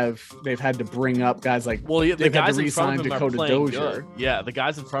that they've had to bring up guys like the guys in front of him Dakota are playing Dozier. good. Yeah, the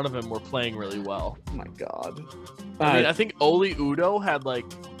guys in front of him were playing really well. Oh my god. I think Oli Udo had like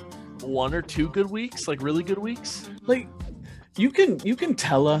 1 or 2 good weeks, like really good weeks. Like you can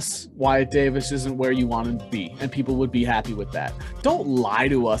tell us Wyatt Davis isn't where you want him to be, and people would be happy with that. Don't lie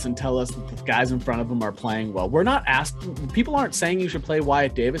to us and tell us that the guys in front of him are playing well. We're not asking. People aren't saying you should play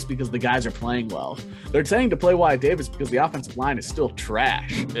Wyatt Davis because the guys are playing well. They're saying to play Wyatt Davis because the offensive line is still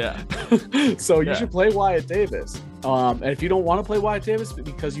trash. Yeah. So you should play Wyatt Davis. And if you don't want to play Wyatt Davis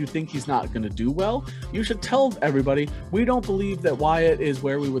because you think he's not going to do well, you should tell everybody we don't believe that Wyatt is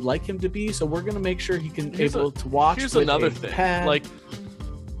where we would like him to be. So we're going to make sure he can able to watch. Here's another thing. Pad. Like,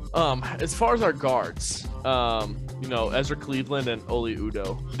 as far as our guards, Ezra Cleveland and Oli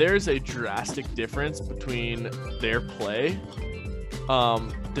Udo, there's a drastic difference between their play,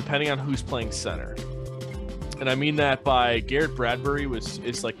 depending on who's playing center. And I mean that by Garrett Bradbury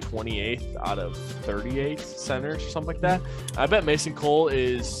is like 28th out of 38 centers or something like that. I bet Mason Cole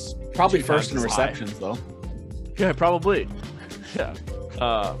is probably first in receptions though. Yeah, probably. Yeah.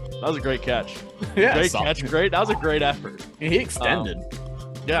 That was a great catch. Yeah, great catch. Great. That was a great effort. He extended.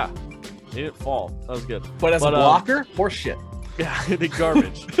 Yeah. He didn't fall. That was good. But as a blocker, horse shit. Yeah, the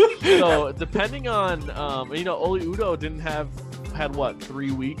garbage. So depending on, Oli Udo had what,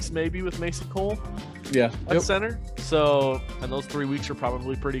 3 weeks maybe with Mason Cole? Yeah, at center. So, and those 3 weeks are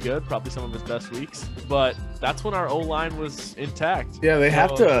probably pretty good, probably some of his best weeks. But that's when our O-line was intact. Yeah, they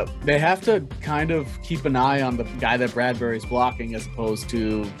have to kind of keep an eye on the guy that Bradbury's blocking, as opposed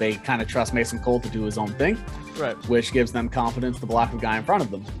to they kind of trust Mason Cole to do his own thing, right? Which gives them confidence to block the guy in front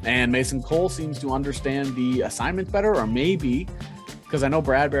of them. And Mason Cole seems to understand the assignment better, or maybe because I know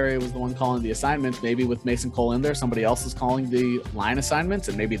Bradbury was the one calling the assignments. Maybe with Mason Cole in there, somebody else is calling the line assignments,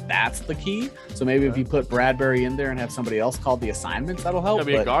 and maybe that's the key. So maybe if you put Bradbury in there and have somebody else call the assignments, that'll help. It'll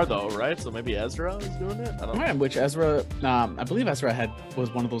be a guard though, right? So maybe Ezra is doing it. I don't know. Which Ezra, I believe Ezra was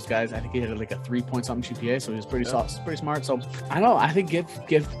one of those guys. I think he had like a 3-point something GPA, so he was pretty soft, pretty smart. So I don't know. I think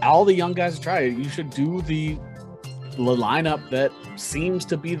give all the young guys a try. You should do the lineup that seems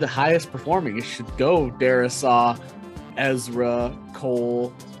to be the highest performing. It should go Darrisaw, Ezra,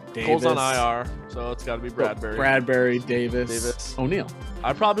 Cole, Davis. Cole's on IR, so it's got to be Bradbury. Davis, O'Neal.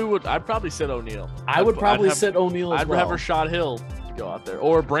 I'd probably sit O'Neal. I would probably sit O'Neal as well. I'd have Rashad Hill go out there,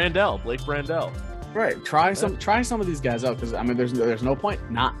 or Blake Brandell. Right. Try some of these guys out, because I mean, there's no point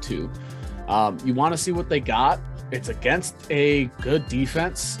not to. You want to see what they got. It's against a good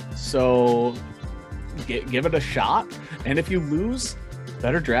defense, so give it a shot. And if you lose,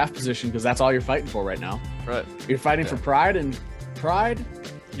 better draft position, because that's all you're fighting for right now. Right. You're fighting for pride, and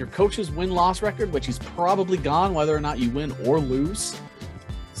your coach's win-loss record, which he's probably gone whether or not you win or lose.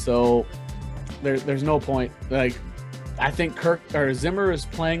 So there's no point. Like, I think Zimmer is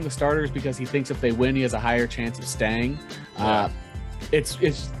playing the starters because he thinks if they win, he has a higher chance of staying. It's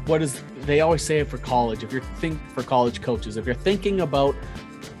they always say it for college. For college coaches, if you're thinking about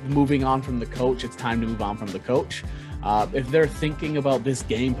moving on from the coach, it's time to move on from the coach. If they're thinking about this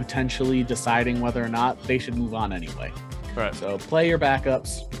game potentially deciding whether or not, they should move on anyway. Right. So play your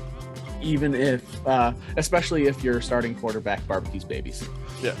backups, even if, especially if your starting quarterback barbecues babies.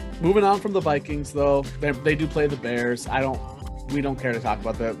 Yeah. Moving on from the Vikings, though, they do play the Bears. We don't care to talk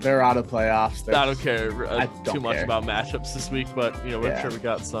about that. They're out of playoffs. I don't care too much about matchups this week, but we're sure we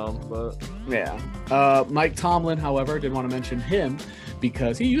got some. But yeah. Mike Tomlin, however, did want to mention him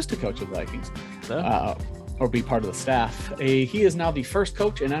because he used to coach the Vikings. Yeah. Or be part of the staff. He is now the first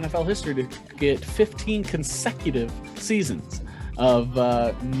coach in NFL history to get 15 consecutive seasons of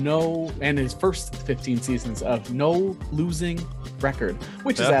his first 15 seasons of no losing record,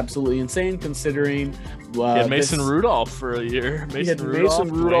 which is absolutely insane considering Mason Rudolph for a year. Mason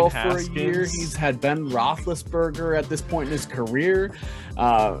Rudolph for a year. He's had Ben Roethlisberger at this point in his career.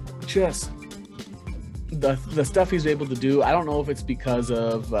 Just the stuff he's able to do. I don't know if it's because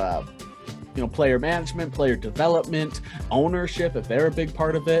of player management, player development, ownership, if they're a big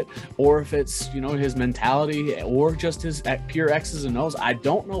part of it, or if it's, his mentality or just his pure X's and O's. I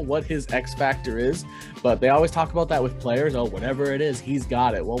don't know what his X factor is, but they always talk about that with players. Oh, whatever it is, he's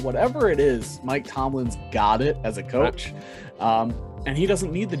got it. Well, whatever it is, Mike Tomlin's got it as a coach. And he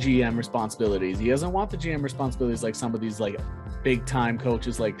doesn't need the GM responsibilities. He doesn't want the GM responsibilities like some of these big time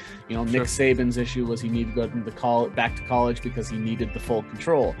coaches, Nick Saban's issue was he needed to go back to college because he needed the full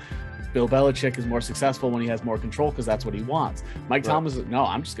control. Bill Belichick is more successful when he has more control because that's what he wants. Mike Tomlin is no,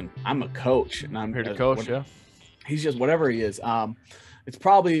 I'm a coach and I'm here to coach. He's just whatever he is. It's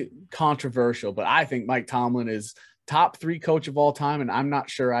probably controversial, but I think Mike Tomlin is top 3 coach of all time, and I'm not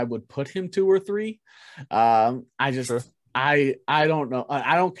sure I would put him 2 or 3. I don't know.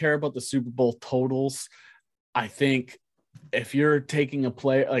 I don't care about the Super Bowl totals. I think if you're taking a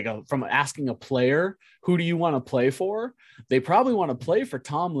player, from asking a player, who do you want to play for? They probably want to play for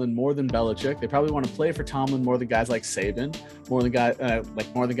Tomlin more than Belichick. They probably want to play for Tomlin more than guys like Saban, more than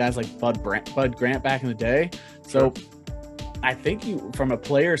guys like Bud Grant back in the day. So I think from a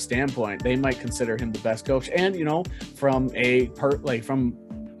player standpoint, they might consider him the best coach. And, from a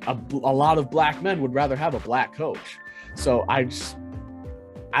lot of black men would rather have a black coach. So I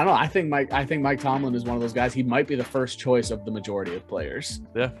don't know. I think Mike Tomlin is one of those guys. He might be the first choice of the majority of players.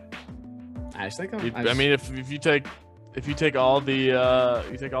 Yeah. I just think if you take all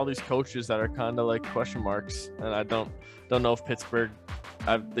these coaches that are kind of like question marks, and I don't know if Pittsburgh,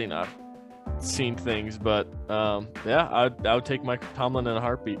 I've seen things, but I would take Mike Tomlin in a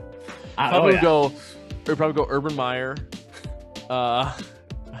heartbeat. Probably go Urban Meyer. That's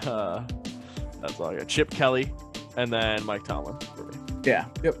all I got. Chip Kelly, and then Mike Tomlin for me. Yeah.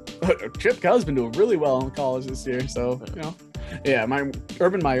 Yep. Chip Kelly's been doing really well in college this year, so my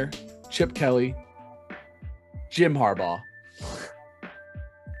Urban Meyer, Chip Kelly, Jim Harbaugh.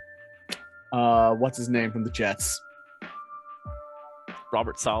 What's his name from the Jets?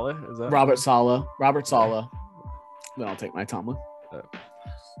 Robert Saleh, is that? Robert Saleh. Then I'll take Mike Tomlin.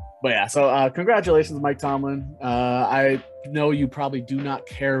 But yeah, so congratulations, Mike Tomlin. I know you probably do not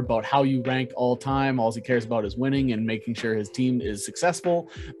care about how you rank all time. All he cares about is winning and making sure his team is successful.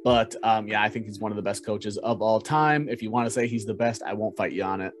 But I think he's one of the best coaches of all time. If you want to say he's the best, I won't fight you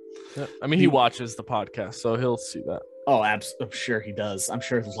on it. Yeah. I mean, he watches the podcast, so he'll see that. Oh, I'm sure he does. I'm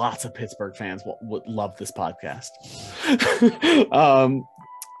sure lots of Pittsburgh fans would love this podcast.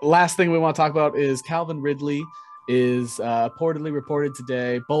 Last thing we want to talk about is Calvin Ridley is reportedly reported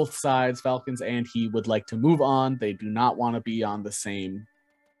today. Both sides, Falcons and he, would like to move on. They do not want to be on the same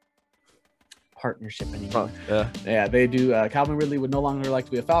partnership anymore. Yeah, they do. Calvin Ridley would no longer like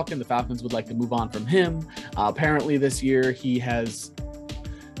to be a Falcon. The Falcons would like to move on from him. Apparently this year he has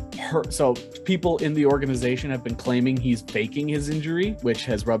hurt. So people in the organization have been claiming he's faking his injury, which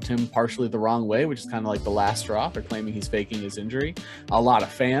has rubbed him partially the wrong way, which is kind of like the last straw for claiming he's faking his injury. A lot of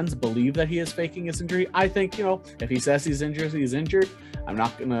fans believe that he is faking his injury. I think, if he says he's injured, he's injured. I'm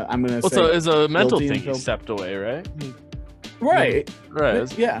gonna say so it's a mental thing. He stepped away, right? Right.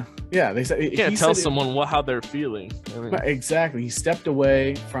 Yeah. They said you can't tell someone how they're feeling. Exactly. He stepped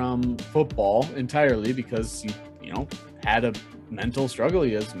away from football entirely because he, had a mental struggle.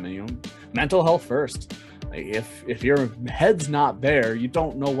 He has, mental health first. Like if your head's not there, you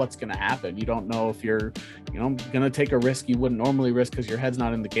don't know what's going to happen. You don't know if you're, going to take a risk you wouldn't normally risk because your head's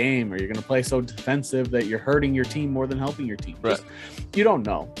not in the game, or you're going to play so defensive that you're hurting your team more than helping your team. Right. You don't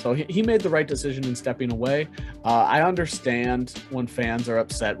know. So he made the right decision in stepping away. I understand when fans are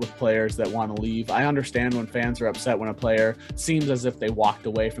upset with players that want to leave. I understand when fans are upset when a player seems as if they walked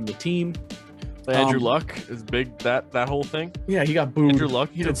away from the team. Andrew Luck is big. That whole thing. Yeah, he got booed. Andrew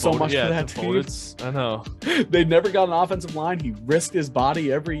Luck, he did so much for that team. I know. They never got an offensive line. He risked his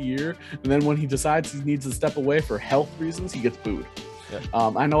body every year, and then when he decides he needs to step away for health reasons, he gets booed. Yeah.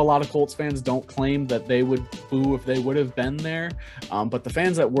 I know a lot of Colts fans don't claim that they would boo if they would have been there, but the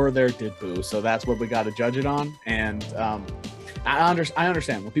fans that were there did boo. So that's what we got to judge it on. And I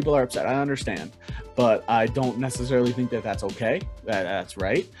understand when people are upset. I understand, but I don't necessarily think that that's okay. That's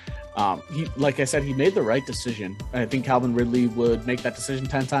right. Like I said, he made the right decision. I think Calvin Ridley would make that decision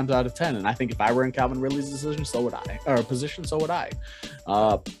 10 times out of 10. And I think if I were in Calvin Ridley's position, so would I.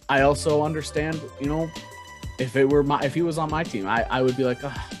 I also understand, if he was on my team, I would be like,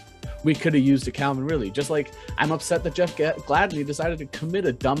 we could have used a Calvin Ridley. Just like I'm upset that Jeff Gladney decided to commit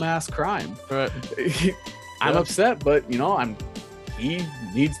a dumbass crime. Right. I'm upset, but he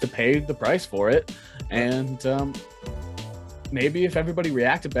needs to pay the price for it. And, maybe if everybody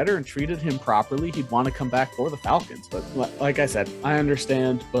reacted better and treated him properly, he'd want to come back for the Falcons. But like I said, I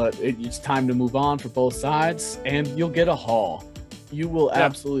understand, but it's time to move on for both sides, and you'll get a haul. You will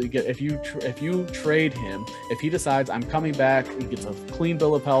absolutely get, if you trade him, if he decides I'm coming back, he gets a clean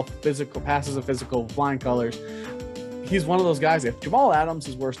bill of health, passes a physical, flying colors. He's one of those guys. If Jamal Adams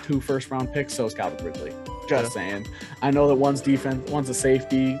is worth 2 first-round picks, so is Calvin Ridley. Just saying. I know that one's defense, one's a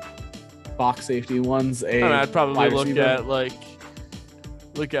safety, box safety, one's a I'd probably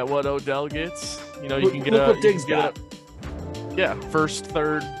look at what Odell gets. You can get what Diggs got. First,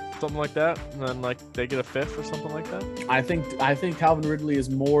 third, something like that, and then they get a 5th or something like that. I think Calvin Ridley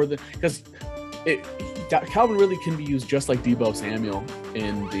is more than, because Calvin Ridley can be used just like Deebo Samuel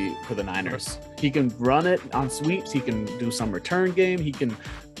for the Niners. He can run it on sweeps. He can do some return game. He can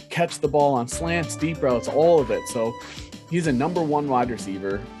catch the ball on slants, deep routes, all of it. So he's a number 1 wide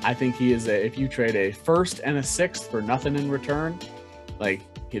receiver. I think he is if you trade a 1st and a 6th for nothing in return, they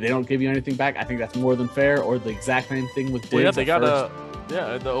don't give you anything back, I think that's more than fair. Or the exact same thing with Diggs. They got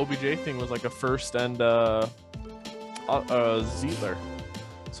the OBJ thing was like a 1st and Zeitler.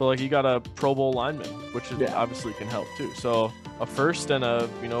 So you got a Pro Bowl lineman, which obviously can help too. So a 1st and a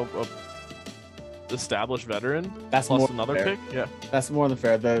established veteran, that's plus more another fair. pick. Yeah, that's more than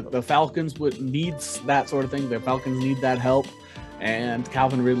fair. The Falcons would need that sort of thing. The Falcons need that help, and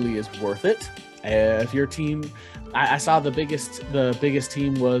Calvin Ridley is worth it. If your team, I saw the biggest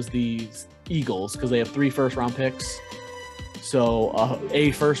team was the Eagles, because they have 3 first-round picks. So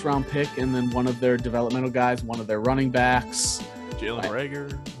a first-round pick, and then one of their developmental guys, one of their running backs, Jalen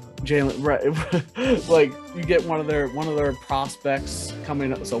Reagor. You get one of their prospects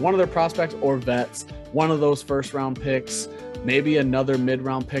coming up. So one of their prospects or vets, one of those first-round picks, maybe another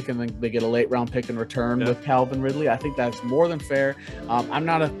mid-round pick, and then they get a late-round pick in return with Calvin Ridley. I think that's more than fair. I'm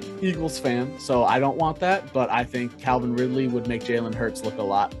not an Eagles fan, so I don't want that, but I think Calvin Ridley would make Jalen Hurts look a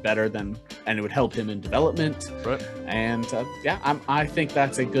lot better and it would help him in development. Right. And I think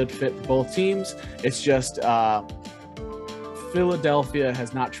that's a good fit for both teams. It's just Philadelphia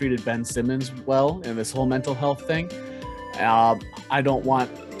has not treated Ben Simmons well in this whole mental health thing. I don't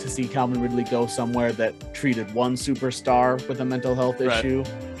want to see Calvin Ridley go somewhere that treated one superstar with a mental health issue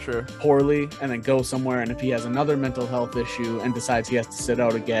poorly, and then go somewhere, and if he has another mental health issue and decides he has to sit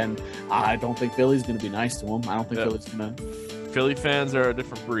out again, I don't think Philly's going to be nice to him. I don't think Philly's going to. Philly fans are a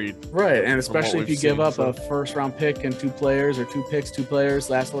different breed. Right, and especially if you give up a first-round pick and 2 players, or 2 picks, 2 players,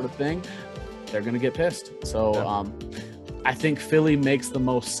 that sort of thing, they're going to get pissed. So I think Philly makes the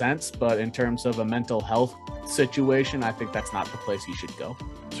most sense, but in terms of a mental health situation, I think that's not the place you should go.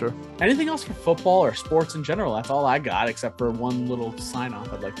 Sure. Anything else for football or sports in general? That's all I got, except for one little sign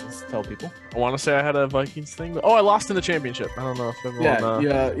off I'd like to tell people. I want to say I had a Vikings thing, but I lost in the championship. I don't know if everyone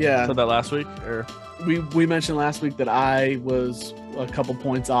said that last week, or we mentioned last week that I was a couple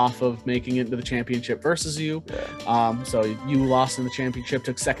points off of making it into the championship versus you. Yeah. So you lost in the championship,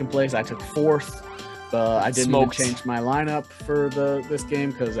 took second place. I took fourth. I didn't even change my lineup for this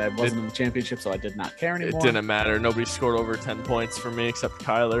game because I wasn't in the championship, so I did not care anymore. It didn't matter. Nobody scored over 10 points for me except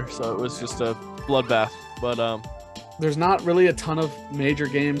Kyler, so it was just a bloodbath. But there's not really a ton of major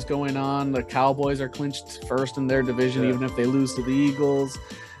games going on. The Cowboys are clinched first in their division, even if they lose to the Eagles.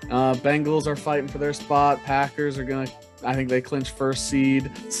 Bengals are fighting for their spot. Packers are I think they clinch first seed.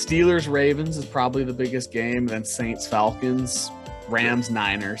 Steelers Ravens is probably the biggest game. Then Saints Falcons, Rams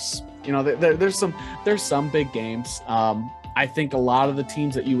Niners. You know, there's some big games. I think a lot of the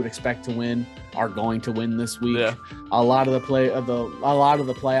teams that you would expect to win are going to win this week. Yeah. A lot of the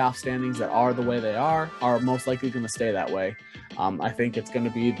playoff standings that are the way they are most likely going to stay that way. I think it's going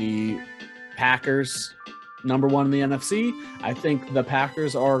to be the Packers, number one in the NFC. I think the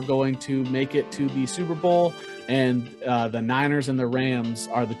Packers are going to make it to the Super Bowl, and the Niners and the Rams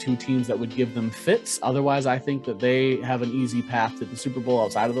are the two teams that would give them fits. Otherwise, I think that they have an easy path to the Super Bowl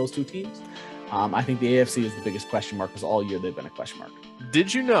outside of those two teams. I think the AFC is the biggest question mark because all year they've been a question mark.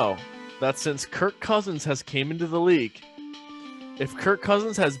 Did you know that since Kirk Cousins has came into the league, if Kirk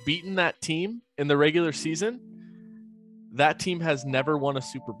Cousins has beaten that team in the regular season, that team has never won a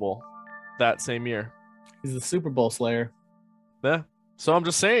Super Bowl that same year? He's the Super Bowl slayer. Yeah. So I'm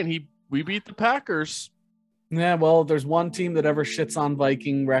just saying we beat the Packers. Yeah, well, there's one team that ever shits on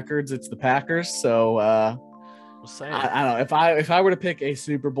Viking records. It's the Packers. So I don't know. If I were to pick a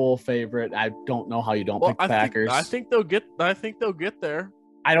Super Bowl favorite, I don't know how you don't pick the Packers. I think they'll get there.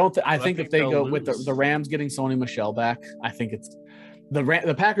 I think if they go with the Rams getting Sony Michel back, I think it's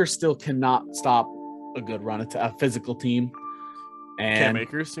the Packers still cannot stop a good run, a physical team. And Cam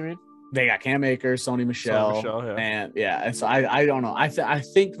Akers, you mean? They got Cam Akers, Sony Michel, and so I don't know. I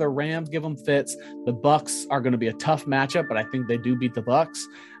think the Rams give them fits. The Bucks are going to be a tough matchup, but I think they do beat the Bucks.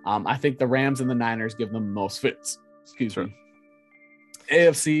 I think the Rams and the Niners give them most fits. Excuse me.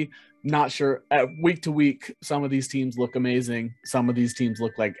 AFC, not sure. Week to week, some of these teams look amazing. Some of these teams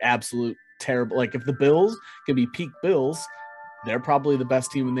look like absolute terrible. Like if the Bills can be peak Bills, they're probably the best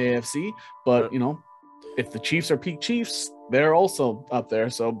team in the AFC. But you know, if the Chiefs are peak Chiefs, they're also up there.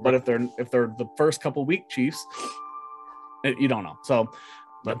 So, but if they're the first couple week Chiefs, you don't know. So,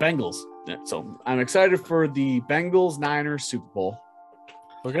 the Bengals. So, I'm excited for the Bengals Niners Super Bowl.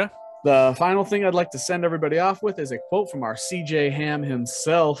 Okay. The final thing I'd like to send everybody off with is a quote from our CJ Ham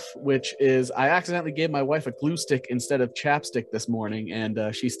himself, which is, I accidentally gave my wife a glue stick instead of chapstick this morning,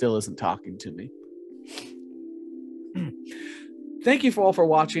 and she still isn't talking to me. Thank you all for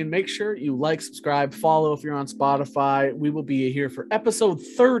watching. Make sure you like, subscribe, follow if you're on Spotify. We will be here for episode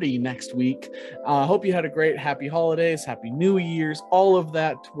 30 next week. Hope you had a great happy holidays, happy New Year's, all of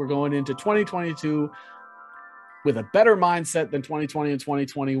that. We're going into 2022 with a better mindset than 2020 and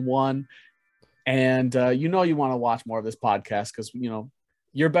 2021. And you want to watch more of this podcast because,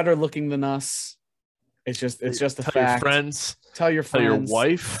 you're better looking than us. It's just a fact. Tell your friends. Tell your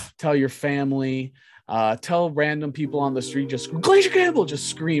wife. Tell your family. Tell random people on the street, just Glacier Campbell, just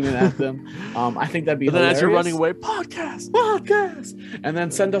screaming at them. I think that'd be hilarious. Then as you're running away, podcast. And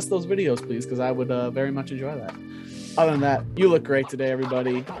then send us those videos, please, because I would very much enjoy that. Other than that, you look great today,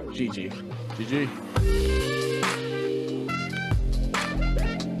 everybody. GG. GG.